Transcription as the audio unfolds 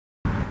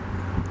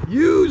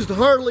Used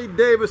Harley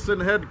Davidson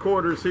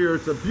headquarters here.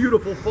 It's a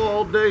beautiful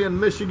fall day in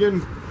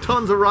Michigan.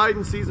 Tons of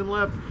riding season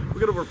left. We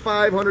got over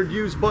 500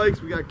 used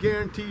bikes. We got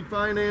guaranteed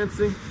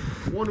financing.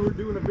 One we're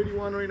doing a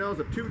video on right now is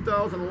a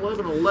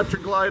 2011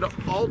 Electric Glide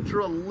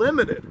Ultra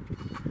Limited.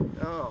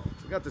 Oh,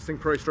 we got this thing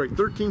priced right.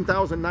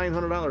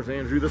 $13,900,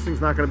 Andrew. This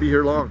thing's not going to be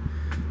here long.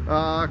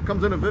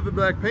 Comes in a vivid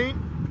black paint.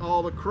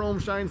 All the chrome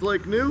shines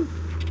like new.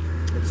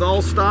 It's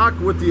all stock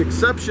with the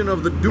exception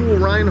of the dual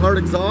Reinhardt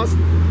exhaust,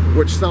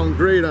 which sound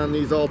great on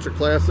these Ultra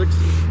Classics.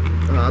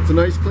 It's a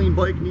nice clean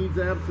bike, needs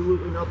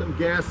absolutely nothing.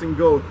 Gas and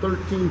go.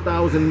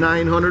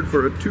 $13,900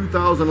 for a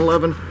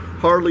 2011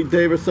 Harley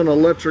Davidson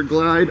Electric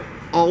Glide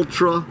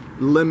Ultra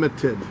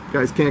Limited. You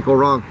guys can't go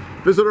wrong.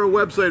 Visit our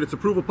website. It's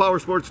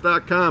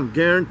approvalpowersports.com.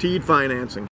 Guaranteed financing.